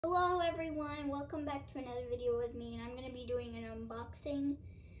Hello everyone, welcome back to another video with me, and I'm going to be doing an unboxing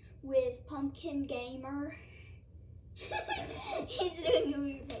with Pumpkin Gamer. He's doing a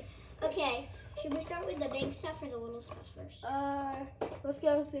weird thing. Okay, should we start with the big stuff or the little stuff first? Let's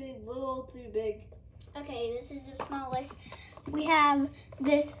go through little through big. Okay, this is the smallest. We have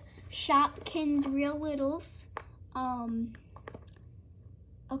this Shopkins Real Littles.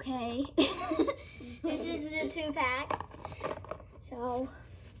 Okay. This is the 2-pack. So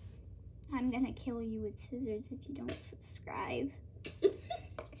I'm gonna kill you with scissors if you don't subscribe.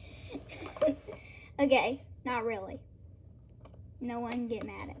 Okay, not really. No one get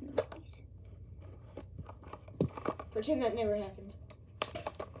mad at me, please. Pretend that never happened.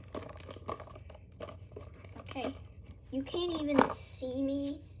 Okay, you can't even see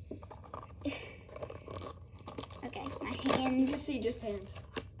me. Okay, my You hands. can see just hands.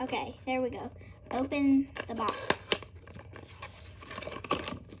 Okay, there we go. Open the box.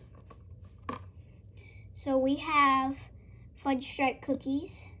 So we have fudge stripe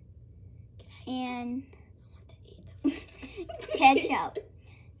cookies and ketchup.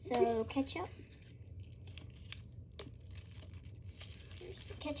 So ketchup. Here's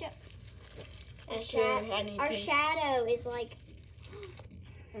the ketchup. Our shadow is like,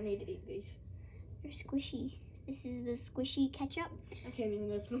 I need to eat these. they're squishy. This is the squishy ketchup I can't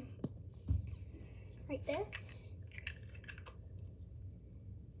even open them. right there.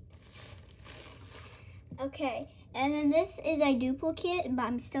 Okay, and then this is a duplicate, but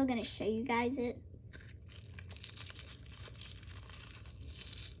I'm still gonna show you guys it.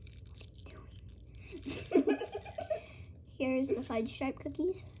 What are you doing? Here's the fudge stripe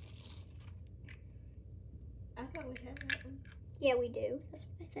cookies. I thought we had that one. Yeah, we do. That's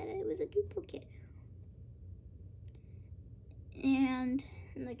what I said. It was a duplicate. And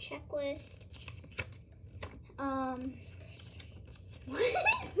in the checklist,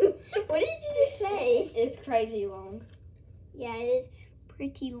 what did you just say? It's crazy long. Yeah, it is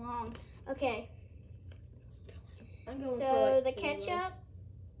pretty long. Okay, I'm going so for like the 2 ketchup hours.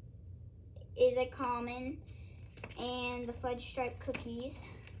 is a common, and the fudge stripe cookies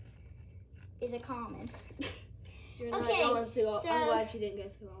is a common. You're not Okay, going through all, so- I'm glad you didn't go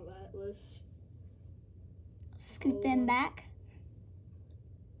through all that list. Scoot them back.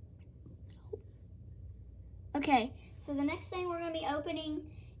 Okay, so the next thing we're going to be opening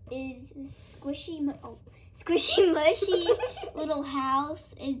is this squishy mushy little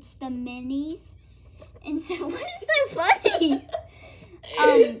house. It's the minis. And so what is so funny?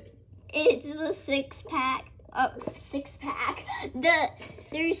 It's the 6-pack.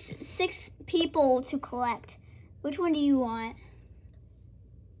 There's 6 people to collect. Which one do you want?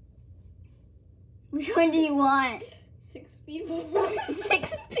 Which one do you want? 6 people.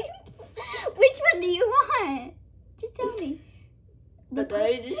 6 people. Which one do you want? Just tell me. The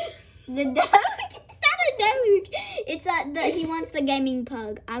Doge. The Doge? It's not a Doge. It's he wants the gaming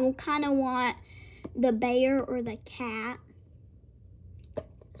pug. I kind of want the bear or the cat.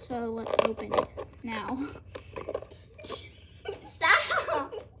 So let's open it now.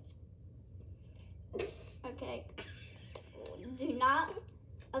 Stop. Okay. Do not.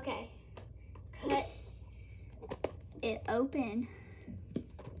 Okay. Cut it open.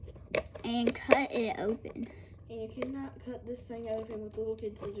 And cut it open. And you cannot cut this thing open with little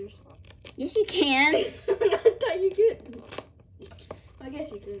kid scissors. Yes, you can. I thought you could. I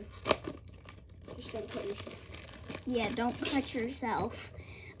guess you could. Just don't cut yourself. Yeah, don't cut yourself.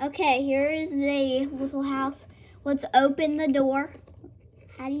 Okay, here is the little house. Let's open the door.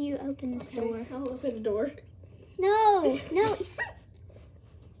 How do you open this door? I'll open the door. No.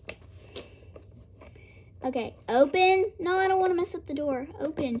 Okay, open. No, I don't want to mess up the door.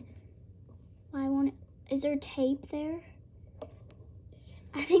 Open. Why won't it? Is there tape there?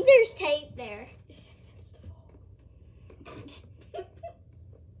 I think there's tape there. It's invincible.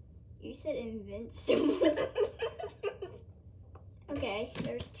 You said invincible. Okay,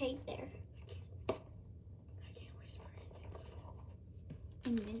 there's tape there. I can't whisper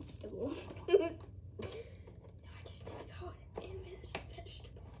invincible. Invincible. No, I just need to call it invincible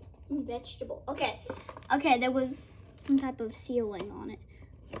vegetable. Vegetable. Okay, there was some type of sealing on it.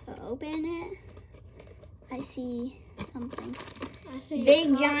 So open it. I see something. I see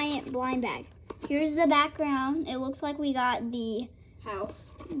Big giant blind bag. Here's the background. It looks like we got the house.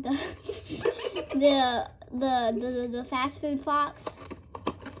 the fast food fox.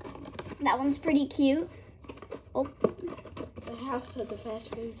 That one's pretty cute. Oh, The house of the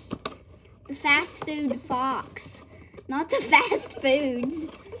fast foods. the fast food fox, not the fast foods.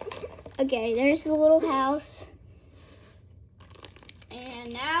 Okay, there's the little house.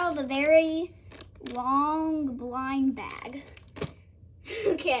 And now the very long blind bag.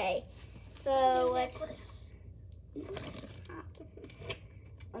 Okay, so let's.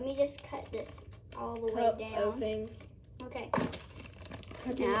 Let me just cut this all the way Cup down. open. Okay,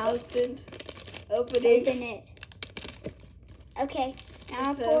 Now opened. open it. Okay,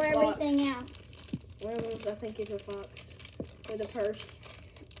 now It says pour box. everything out. Where was I think it's a fox or the purse?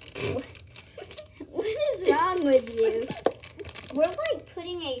 What is wrong with you? We're like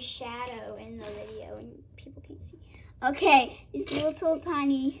putting a shadow in the video and people can't see. Okay, this little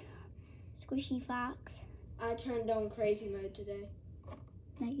tiny squishy fox. I turned on crazy mode today.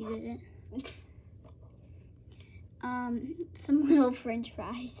 No, you didn't. Some little French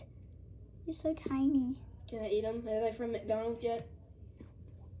fries. They're so tiny. Can I eat them? Are they from McDonald's yet?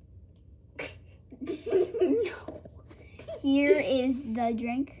 No. Here is the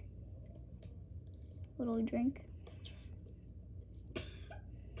drink. Little drink.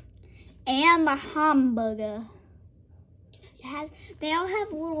 And the hamburger. They all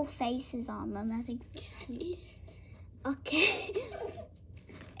have little faces on them. I think that's cute. Okay.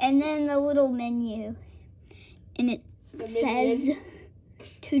 And then the little menu. And it says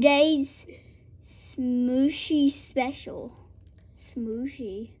today's Smooshy special.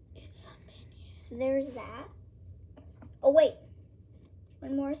 Smooshy. It's a menu. So there's that. Oh wait.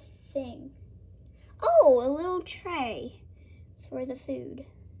 One more thing. Oh, a little tray for the food.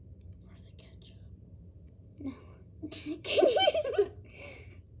 Or the ketchup. No. Can you?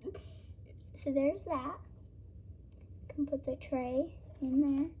 So there's that. Can put the tray in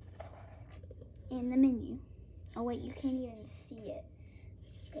there. And the menu. Oh wait, you can't even see it.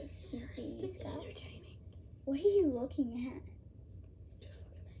 This Okay, is Snoopy's got. entertaining. What are you looking at? Just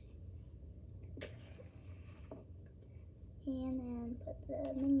look And then put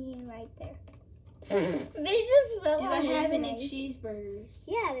the menu right there. They just fell Do on I his have any face. cheeseburgers?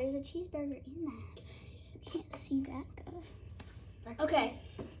 Yeah, there's a cheeseburger in that. You can't see that good. Okay,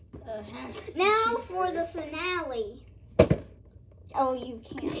 now for the finale. Oh, you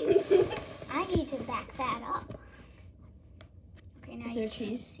can't. I need to back that up. Okay, now Is there you can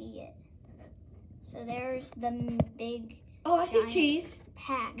cheese? see it. So there's the big Oh, I see Giant. cheese.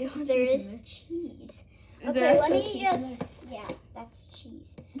 pack. There's some There cheese is in there. cheese. Is Okay, there let actual me cheese in just, there? yeah, that's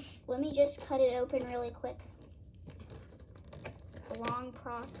cheese. Let me just cut it open really quick. A long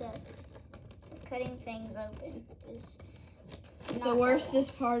process of cutting things open is not The that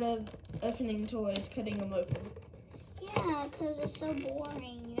worstest part of opening toys, cutting them open. Yeah, because it's so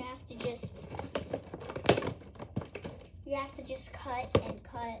boring. You have to just cut and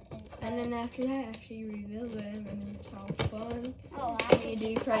cut and cut. And then after that, after you reveal them, and it's all fun. oh, you do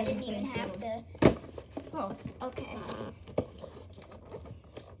I crazy didn't even things have to to. Oh. Okay.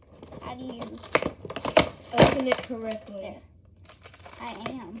 How do you? Open it correctly. There. I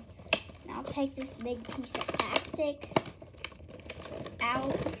am. Now take this big piece of plastic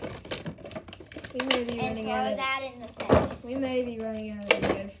out We may be and running throw out of. that in the face. We may be running out of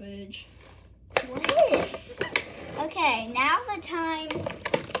video footage. What? Okay, now's the time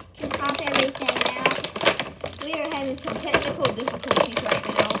to pop everything out. We are having some technical difficulties right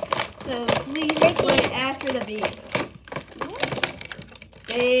now, so please Ricky. play after the beat.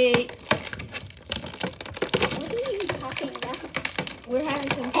 Wait, What are you talking about? we're having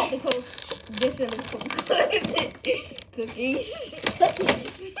some technical difficulties. Cookies.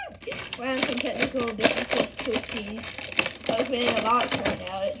 Cookies. We're having some technical difficulties opening a box right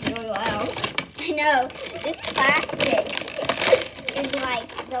now. It's really loud. I know. This plastic is like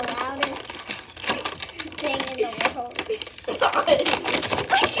the loudest thing in the world.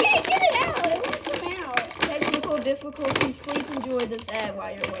 I can't get it out. It won't come out. Technical difficulties. Please enjoy this ad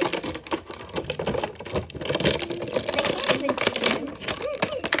while you're waiting. They can't even see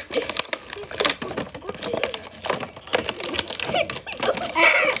you.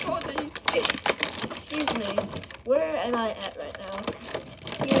 Excuse me. Where am I at right now?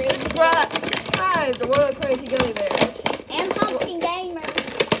 You're in Subscribe to World of Crazy Gummy Bears. and Pumpkin Gamer.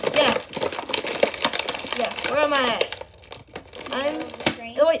 Yeah. Yeah. Where am I at? I'm. On the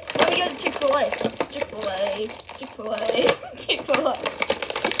screen. Oh wait. Let me go to Chick-fil-A. Chick-fil-A. Chick-fil-A. Chick-fil-A.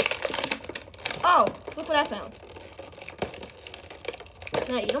 Oh, look what I found.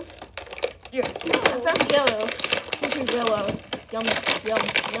 Can I eat them? Here. I found Jello. This is Jello. Yummy, yummy,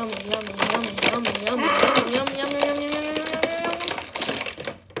 yummy, yummy, yummy, yummy, yummy, yummy, yummy, yummy, yummy, yummy, yummy, yummy.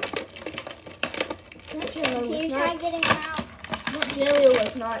 That Jello Can you was try not. getting them out? That Jello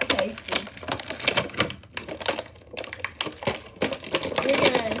was not tasty. We're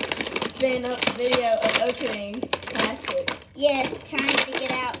gonna spin up the video of opening plastic. Yes, trying to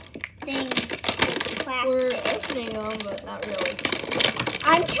get out things with We're plastic. opening them, but not really.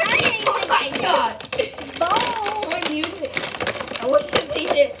 I'm trying to Oh my get god! this bowl. What muted? I want to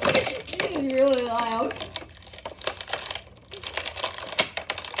eat it. This is really loud.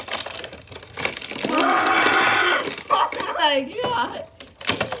 Oh my god.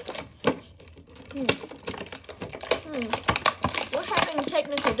 We're having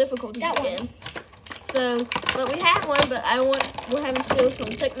technical difficulties That one. again. So, but we had one, but we're having still some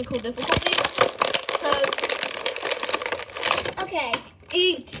technical difficulties. So, Okay.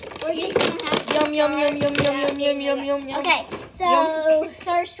 eat. We're just gonna have to Yum, yum, start yum, yum, yum, without yum, getting yum, it. yum, yum. Okay, so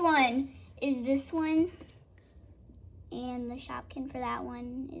first one is this one. And the Shopkin for that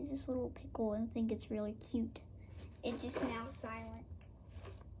one is this little pickle. I think it's really cute. It's just now silent.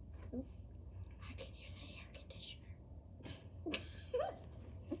 I can hear the air conditioner.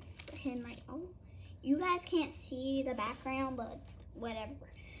 And like, oh, you guys can't see the background, but whatever.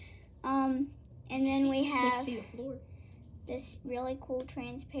 And then we have See the floor. this really cool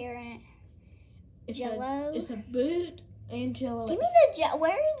transparent It's Jell-O. It's a boot and Jell-O. Give me the gel.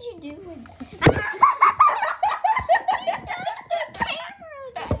 Where did you do with that?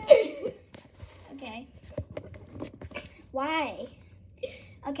 Okay. Why?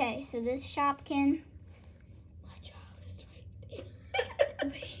 Okay, so this Shopkin. My job is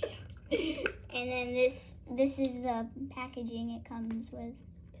And then this is the packaging it comes with.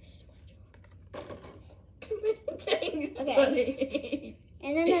 Okay.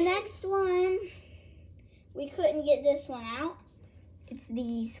 And then the next one, we couldn't get this one out. It's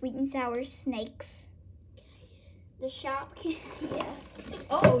the sweet and sour snakes. The Shopkin, yes.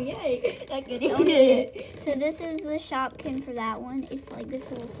 Oh, yay. I can eat Okay. it. So this is the Shopkin for that one. It's like this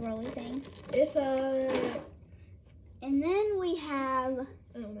little swirly thing. It's a... And then we have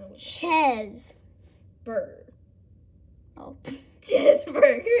I don't know. Chez. Burger. Oh.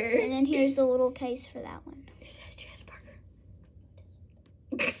 Cheeseburger. And then here's the little case for that one. It says cheeseburger.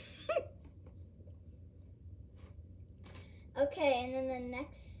 Okay, and then the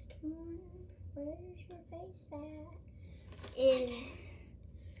next one, where's your face at? Is,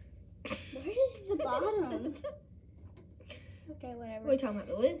 where's the bottom? Okay, whatever. What are you talking about,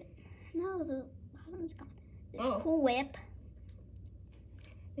 the lid? No, the bottom's gone. This Oh. Cool Whip.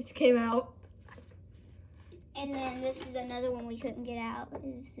 It came out. And then this is another one we couldn't get out,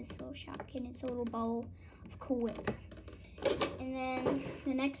 is this little Shopkin. It's a little bowl of Cool Whip. And then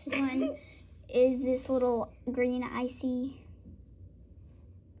the next one is this little green icy.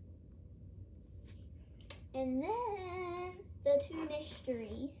 And then the two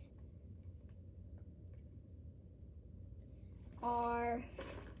mysteries are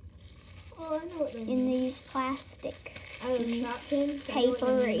Oh, I know what they in mean. these plastic Shopkin.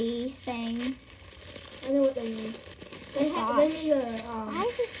 papery things. I know what they mean. They need a, Why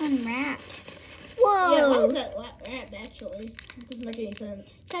is this one wrapped? Yeah, why Whoa! is that wrapped actually? It doesn't make any sense.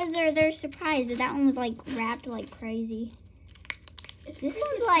 Because they're surprised that that one was like wrapped like crazy. It's This Christmas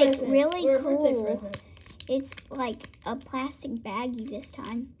one's, like, present. really Or a birthday cool. present. It's like a plastic baggie this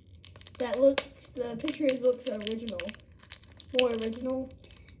time. That looks, the picture looks original. More original.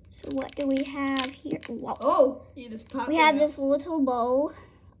 So what do we have here? Whoa. Oh, you just popped We it have out. this little bowl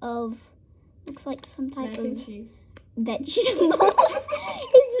of, looks like some type Mac of and cheese. vegetables.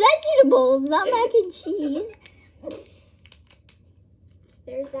 It's vegetables, not mac and cheese.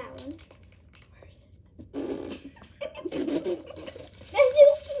 There's that one. I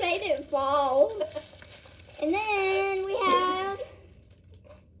just made it fall. And then we have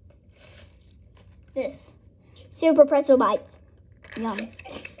this Super Pretzel Bites. Yum.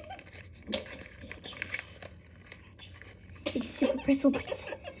 It's Super Pretzel Bites.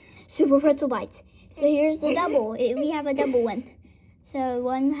 Super Pretzel Bites. So here's the double. We have a double one. So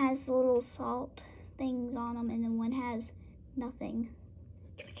one has little salt things on them, and then one has nothing.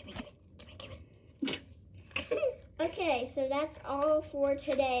 Okay, so that's all for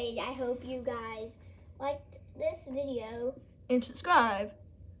today. I hope you guys liked this video. And subscribe.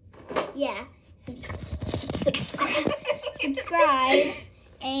 Yeah, subscribe,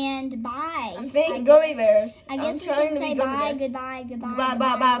 and bye. I'm being gummy bears. I guess I'm we trying can to be say gummy bye, bear. goodbye, goodbye, Bye, bye,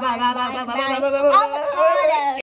 bye, bye, bye, bye, bye, bye, bye, bye, bye, bye, bye, bye, Avocado.